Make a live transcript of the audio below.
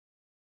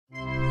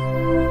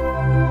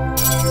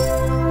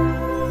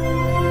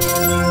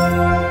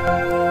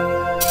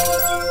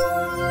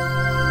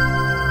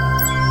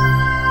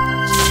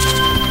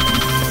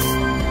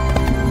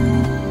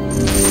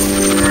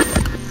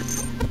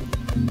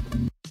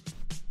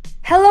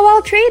Hello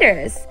all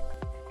traders!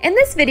 In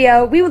this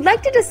video, we would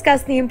like to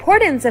discuss the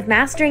importance of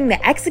mastering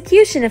the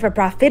execution of a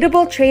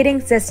profitable trading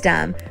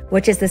system,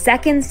 which is the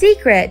second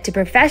secret to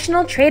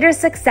professional trader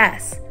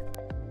success.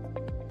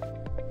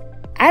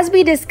 As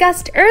we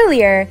discussed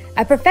earlier,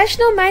 a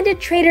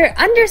professional-minded trader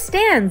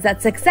understands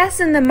that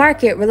success in the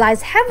market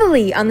relies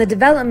heavily on the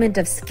development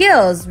of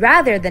skills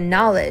rather than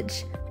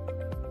knowledge.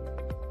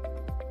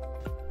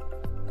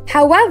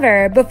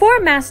 However,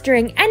 before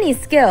mastering any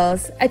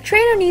skills, a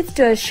trader needs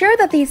to assure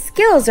that these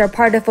skills are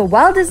part of a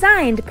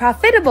well-designed,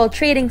 profitable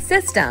trading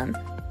system.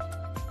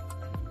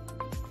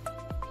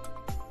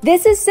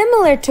 This is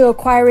similar to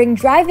acquiring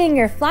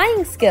driving or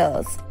flying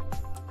skills,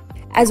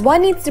 as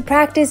one needs to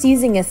practice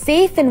using a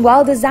safe and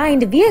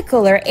well-designed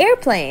vehicle or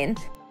airplane.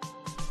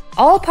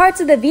 All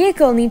parts of the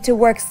vehicle need to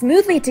work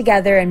smoothly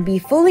together and be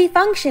fully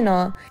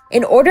functional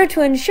in order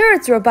to ensure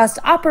its robust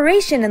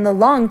operation in the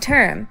long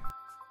term.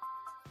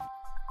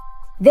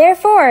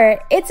 Therefore,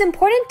 it's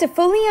important to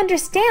fully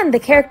understand the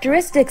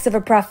characteristics of a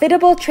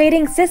profitable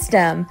trading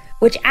system,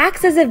 which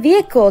acts as a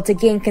vehicle to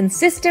gain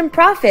consistent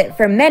profit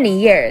for many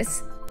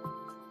years.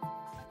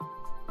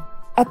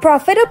 A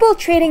profitable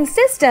trading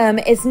system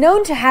is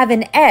known to have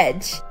an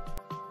edge.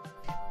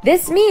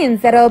 This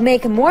means that it'll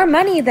make more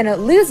money than it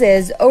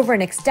loses over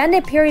an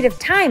extended period of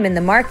time in the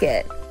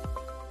market.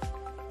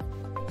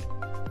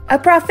 A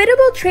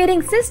profitable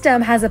trading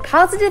system has a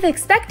positive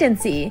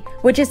expectancy,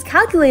 which is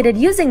calculated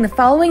using the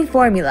following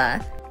formula.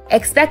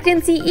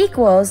 Expectancy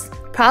equals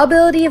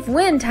probability of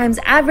win times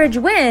average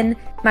win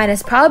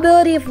minus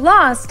probability of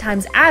loss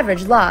times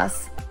average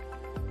loss.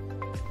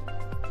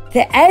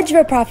 The edge of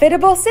a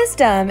profitable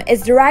system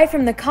is derived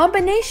from the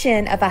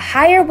combination of a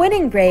higher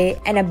winning rate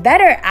and a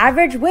better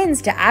average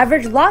wins to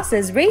average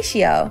losses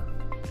ratio.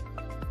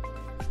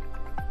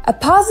 A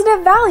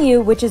positive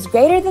value, which is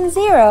greater than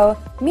 0,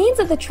 means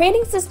that the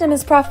trading system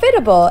is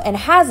profitable and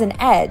has an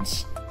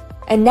edge.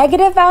 A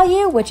negative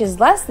value, which is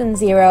less than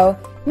 0,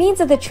 means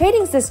that the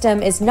trading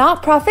system is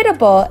not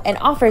profitable and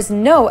offers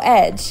no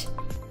edge.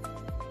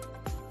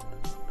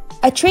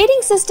 A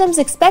trading system's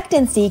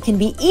expectancy can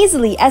be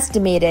easily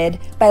estimated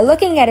by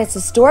looking at its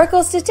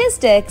historical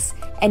statistics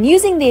and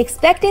using the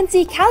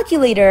expectancy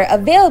calculator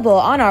available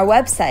on our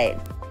website.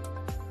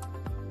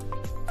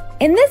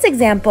 In this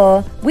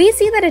example, we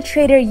see that a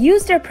trader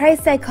used our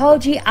Price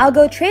Psychology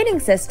Algo Trading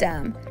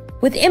system.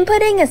 With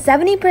inputting a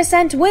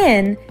 70%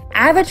 win,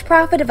 average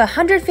profit of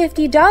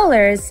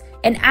 $150,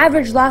 and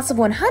average loss of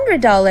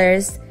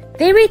 $100,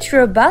 they reached a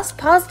robust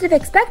positive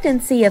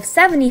expectancy of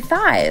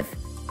 75.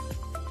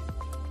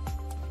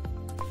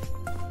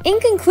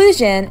 In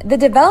conclusion, the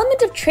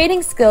development of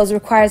trading skills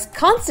requires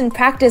constant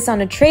practice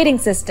on a trading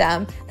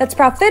system that's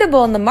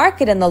profitable in the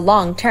market in the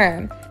long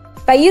term.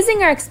 By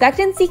using our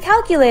expectancy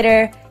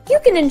calculator, you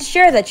can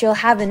ensure that you'll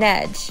have an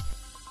edge.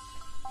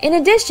 In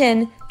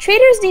addition,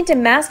 traders need to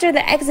master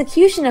the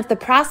execution of the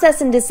process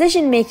and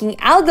decision-making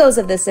algos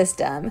of the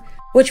system,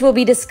 which will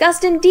be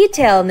discussed in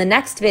detail in the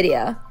next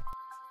video.